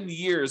 7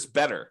 years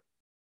better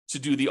to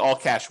do the all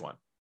cash one.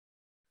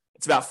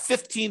 It's about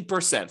 15%,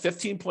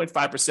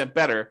 15.5%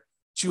 better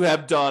to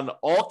have done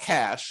all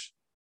cash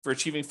for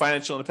achieving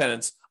financial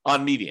independence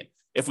on median.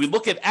 If we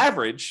look at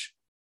average,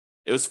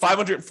 it was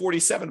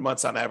 547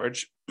 months on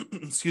average,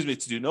 to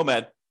do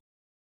Nomad,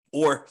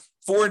 or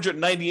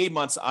 498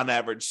 months on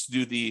average to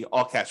do the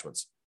all cash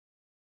ones.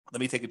 Let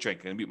me take a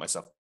drink and mute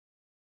myself.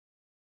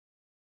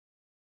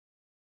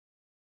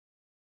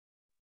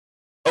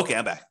 Okay,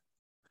 I'm back.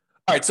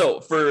 All right, so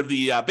for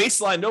the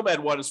baseline Nomad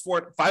one is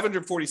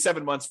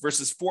 547 months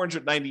versus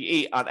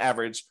 498 on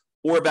average,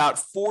 or about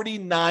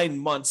 49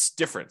 months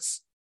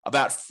difference.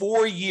 About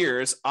 4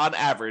 years on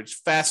average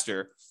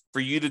faster for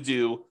you to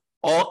do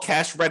all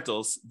cash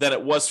rentals than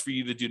it was for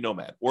you to do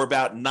Nomad, or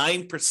about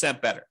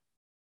 9% better.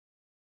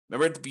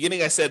 Remember at the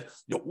beginning, I said,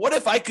 what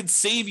if I could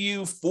save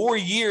you 4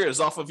 years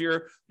off of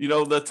your,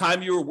 the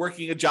time you were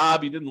working a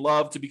job you didn't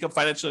love to become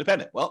financially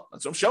independent? Well,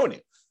 that's what I'm showing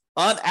you.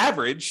 On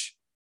average,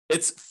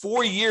 it's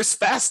 4 years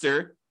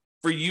faster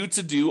for you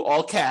to do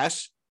all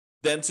cash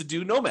than to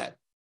do Nomad.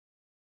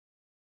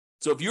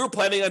 So if you were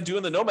planning on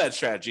doing the Nomad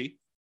strategy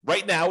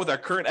right now with our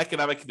current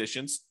economic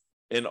conditions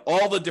in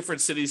all the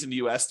different cities in the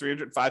U.S.,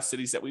 305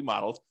 cities that we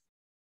modeled,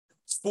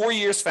 it's 4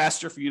 years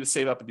faster for you to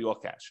save up and do all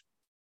cash.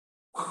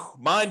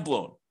 Mind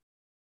blown.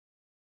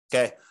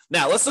 Okay,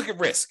 now let's look at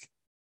risk.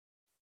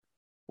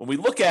 When we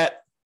look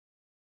at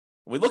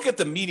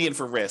the median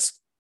for risk,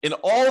 in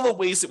all the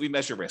ways that we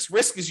measure risk.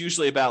 Risk is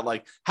usually about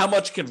like how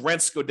much can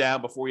rents go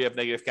down before you have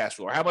negative cash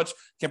flow, or how much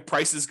can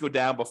prices go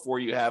down before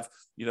you have,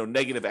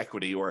 negative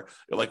equity, or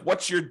like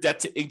what's your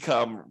debt to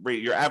income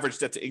rate, your average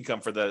debt to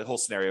income for the whole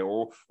scenario,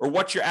 or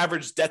what's your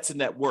average debt to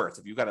net worth.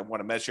 If you kind of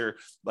want to measure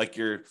like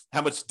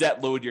how much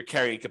debt load you're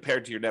carrying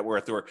compared to your net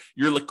worth, or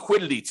your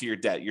liquidity to your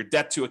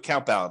debt to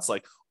account balance,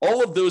 like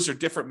all of those are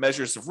different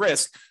measures of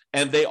risk.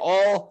 And a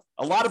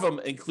lot of them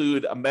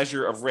include a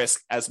measure of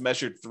risk as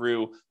measured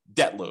through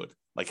debt load,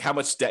 like how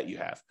much debt you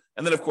have.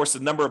 And then, of course, the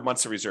number of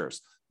months of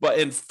reserves. But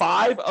in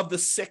 5 of the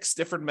 6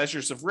 different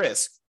measures of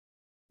risk,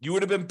 you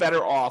would have been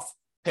better off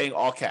paying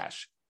all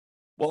cash.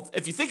 Well,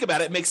 if you think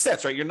about it, it makes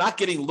sense, right? You're not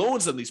getting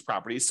loans on these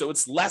properties, so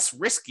it's less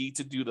risky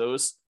to do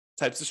those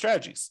types of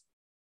strategies.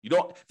 If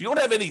you don't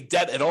have any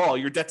debt at all,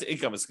 your debt to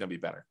income is going to be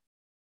better,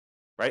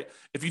 right?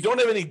 If you don't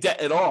have any debt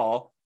at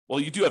all,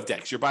 well, you do have debt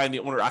because you're buying the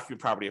owner-occupant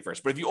property at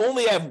first. But if you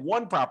only have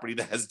one property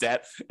that has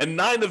debt and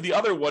 9 of the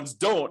other ones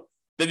don't,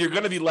 then you're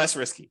going to be less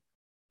risky.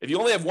 If you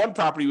only have one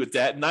property with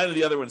debt, 9 of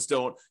the other ones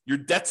don't, your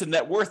debt to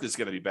net worth is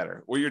going to be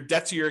better, or your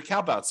debt to your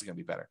account balance is going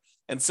to be better.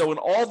 And so in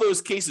all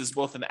those cases,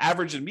 both in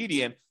average and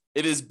median,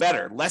 it is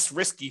better, less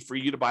risky for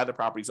you to buy the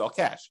properties all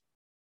cash.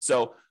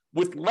 So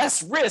with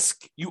less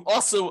risk, you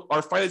also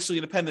are financially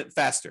independent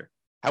faster.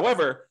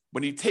 However,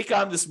 when you take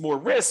on this more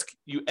risk,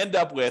 you end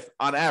up with,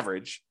 on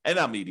average and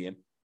on median,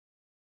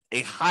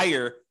 a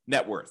higher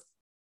net worth.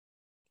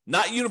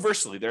 Not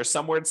universally, there's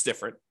somewhere it's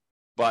different,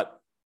 but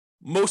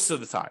most of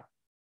the time.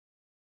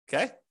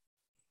 Okay?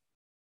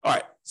 All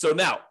right. So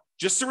now,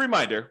 just a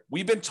reminder,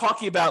 we've been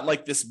talking about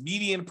like this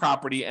median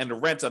property and the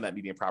rent on that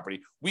median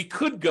property. We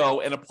could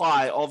go and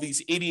apply all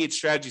these 88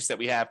 strategies that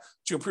we have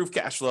to improve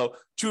cash flow,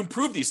 to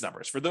improve these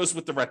numbers for those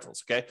with the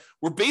rentals. Okay?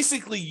 We're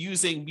basically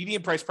using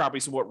median price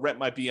properties and what rent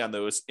might be on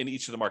those in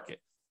each of the market.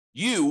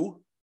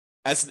 You,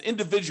 as an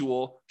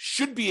individual,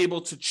 should be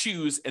able to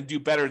choose and do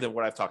better than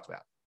what I've talked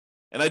about.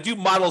 And I do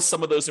model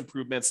some of those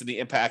improvements and the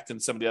impact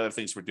and some of the other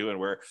things we're doing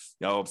where,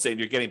 I'm saying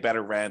you're getting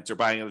better rent or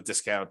buying at a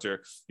discount,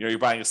 or, you're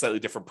buying a slightly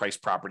different price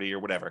property or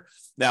whatever.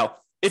 Now,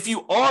 if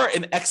you are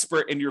an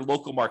expert in your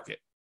local market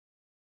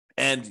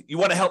and you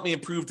want to help me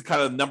improve the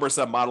kind of numbers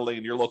I'm modeling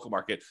in your local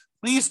market,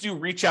 please do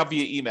reach out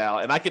via email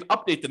and I can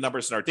update the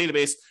numbers in our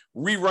database,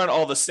 rerun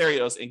all the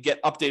scenarios, and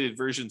get updated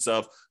versions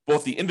of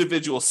both the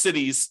individual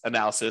cities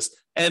analysis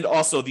and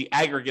also the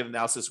aggregate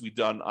analysis we've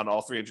done on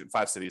all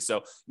 305 cities.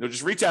 So,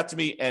 just reach out to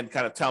me and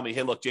kind of tell me,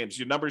 hey, look, James,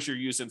 your numbers you're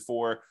using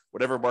for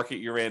whatever market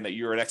you're in that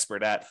you're an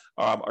expert at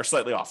are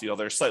slightly off.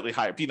 They're slightly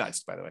higher. Be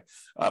nice, by the way.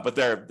 But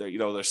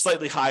they're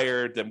slightly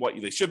higher than what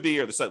they should be,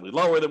 or they're slightly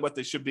lower than what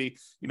they should be.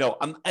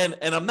 I'm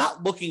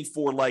not looking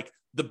for like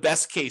the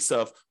best case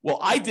of, well,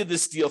 I did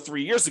this deal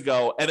 3 years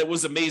ago and it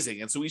was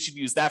amazing, and so we should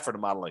use that for the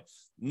modeling.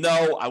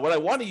 No, what I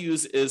want to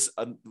use is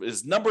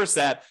numbers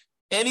that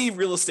any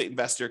real estate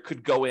investor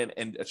could go in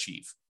and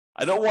achieve.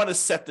 I don't want to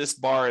set this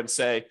bar and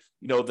say,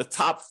 the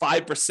top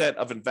 5%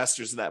 of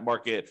investors in that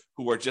market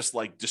who are just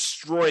like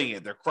destroying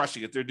it, they're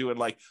crushing it, they're doing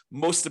like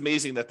most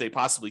amazing that they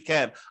possibly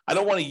can. I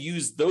don't want to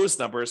use those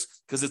numbers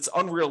because it's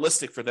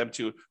unrealistic for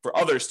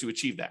others to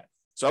achieve that.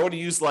 So I want to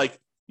use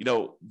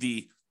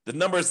the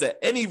numbers that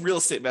any real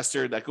estate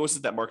investor that goes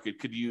into that market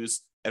could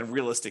use and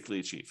realistically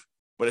achieve.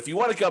 But if you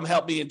want to come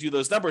help me and do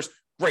those numbers,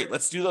 great,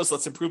 let's do those.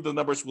 Let's improve the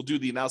numbers. We'll do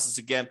the analysis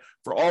again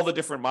for all the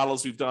different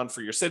models we've done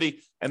for your city.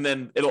 And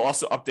then it'll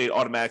also update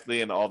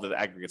automatically and all the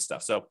aggregate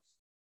stuff. So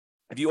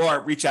if you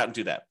are, reach out and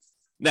do that.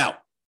 Now,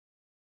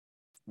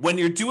 when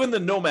you're doing the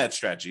Nomad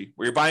strategy,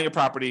 where you're buying a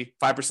property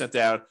 5%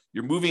 down,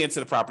 you're moving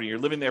into the property, you're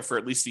living there for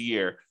at least a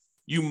year,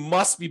 you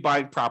must be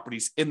buying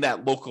properties in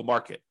that local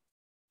market.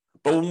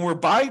 But when we're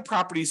buying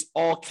properties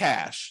all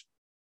cash,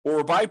 or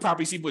we're buying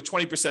properties even with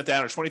 20%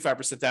 down or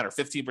 25% down or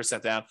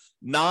 15% down,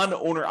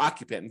 non-owner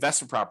occupant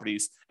investment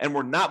properties, and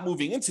we're not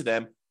moving into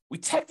them, we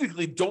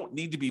technically don't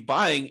need to be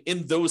buying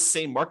in those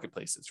same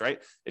marketplaces,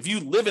 right? If you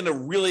live in a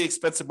really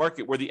expensive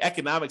market where the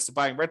economics of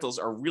buying rentals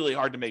are really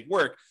hard to make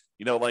work,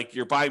 like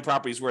you're buying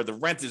properties where the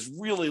rent is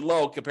really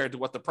low compared to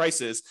what the price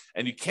is,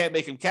 and you can't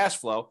make them cash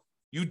flow,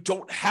 you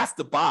don't have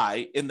to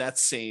buy in that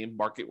same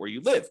market where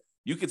you live.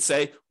 You could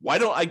say, why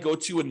don't I go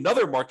to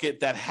another market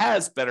that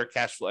has better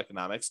cash flow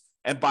economics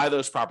and buy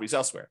those properties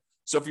elsewhere?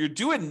 So if you're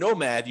doing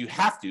Nomad, you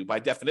have to, by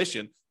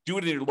definition, do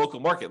it in your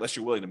local market, unless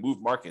you're willing to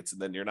move markets, and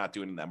then you're not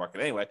doing it in that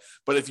market anyway.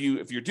 But if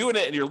you're doing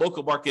it in your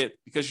local market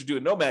because you're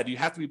doing Nomad, you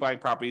have to be buying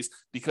properties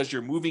because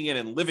you're moving in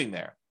and living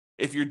there.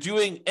 If you're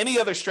doing any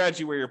other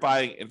strategy where you're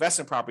buying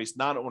investment properties,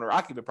 non-owner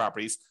occupant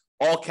properties,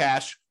 all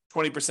cash,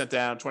 20%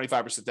 down,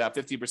 25% down,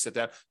 15%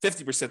 down,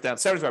 50% down,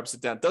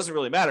 75% down, doesn't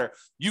really matter.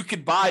 You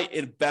can buy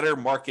in better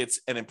markets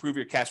and improve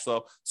your cash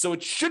flow. So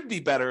it should be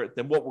better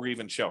than what we're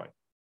even showing.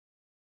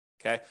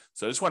 Okay.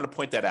 So I just wanted to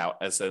point that out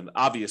as an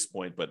obvious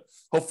point, but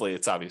hopefully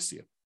it's obvious to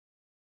you.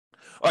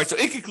 All right. So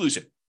in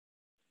conclusion,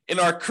 in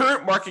our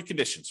current market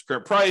conditions,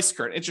 current price,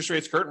 current interest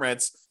rates, current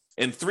rents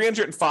in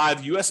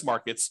 305 US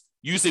markets,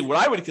 using what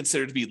I would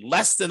consider to be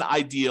less than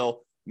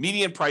ideal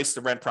median price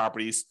to rent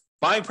properties,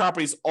 buying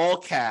properties all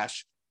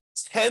cash,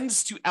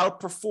 tends to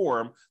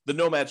outperform the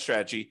Nomad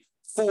strategy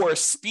for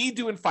speed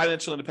to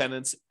financial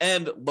independence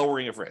and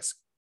lowering of risk.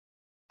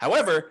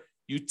 However,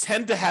 you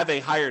tend to have a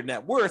higher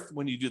net worth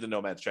when you do the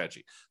Nomad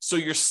strategy. So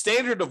your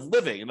standard of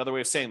living, another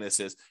way of saying this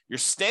is your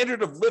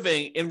standard of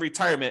living in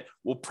retirement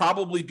will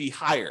probably be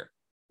higher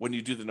when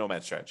you do the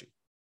Nomad strategy.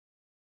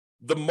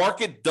 The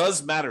market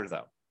does matter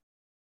though.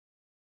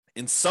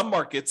 In some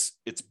markets,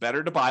 it's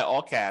better to buy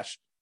all cash,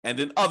 and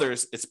in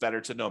others, it's better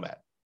to Nomad.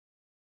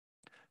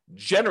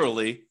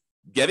 Generally,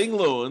 getting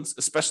loans,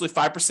 especially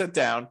 5%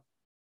 down,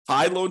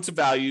 high loan to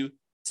value,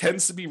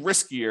 tends to be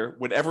riskier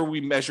whenever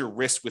we measure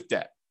risk with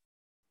debt.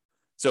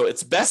 So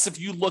it's best if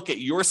you look at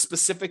your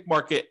specific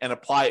market and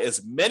apply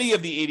as many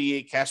of the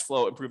 88 cash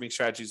flow improving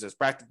strategies as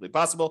practically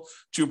possible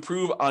to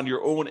improve on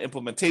your own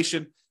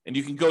implementation. And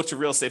you can go to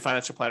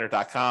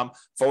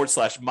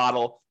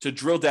realestatefinancialplanner.com/model to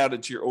drill down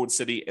into your own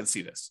city and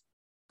see this.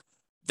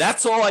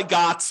 That's all I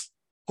got.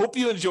 Hope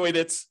you enjoyed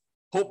it.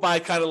 Hope my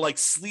kind of like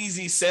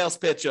sleazy sales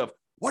pitch of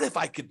what if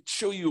I could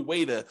show you a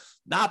way to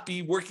not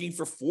be working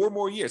for 4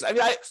 more years? I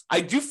mean, I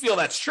do feel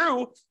that's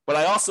true, but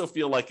I also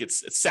feel like it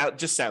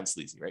just sounds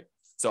sleazy, right?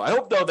 So I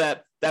hope, though,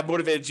 that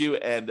motivated you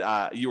and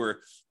you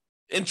were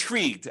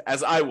intrigued,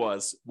 as I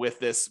was, with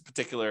this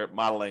particular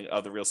modeling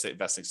of the real estate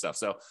investing stuff.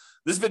 So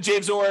this has been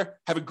James Orr.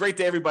 Have a great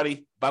day,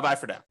 everybody. Bye-bye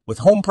for now. With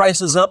home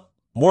prices up,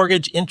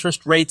 mortgage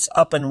interest rates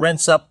up, and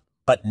rents up,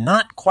 but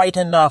not quite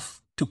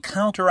enough to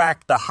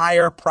counteract the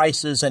higher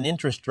prices and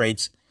interest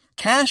rates,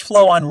 cash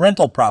flow on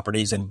rental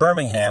properties in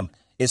Birmingham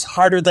is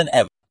harder than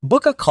ever.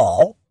 Book a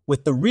call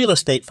with the Real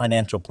Estate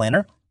Financial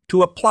Planner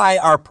to apply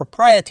our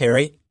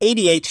proprietary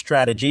 88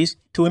 strategies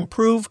to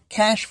improve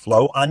cash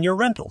flow on your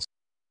rentals.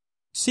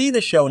 See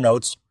the show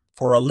notes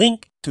for a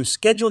link to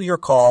schedule your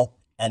call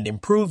and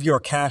improve your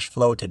cash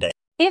flow today.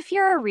 If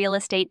you're a real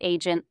estate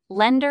agent,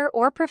 lender,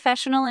 or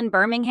professional in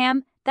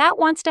Birmingham that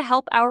wants to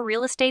help our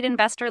real estate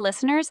investor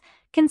listeners,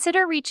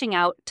 consider reaching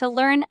out to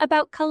learn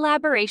about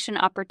collaboration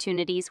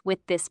opportunities with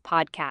this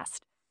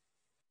podcast.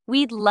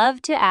 We'd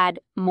love to add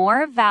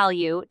more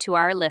value to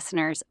our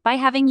listeners by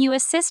having you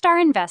assist our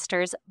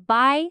investors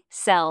buy,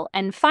 sell,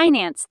 and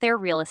finance their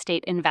real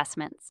estate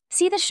investments.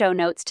 See the show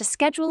notes to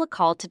schedule a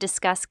call to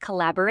discuss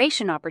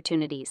collaboration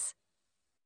opportunities.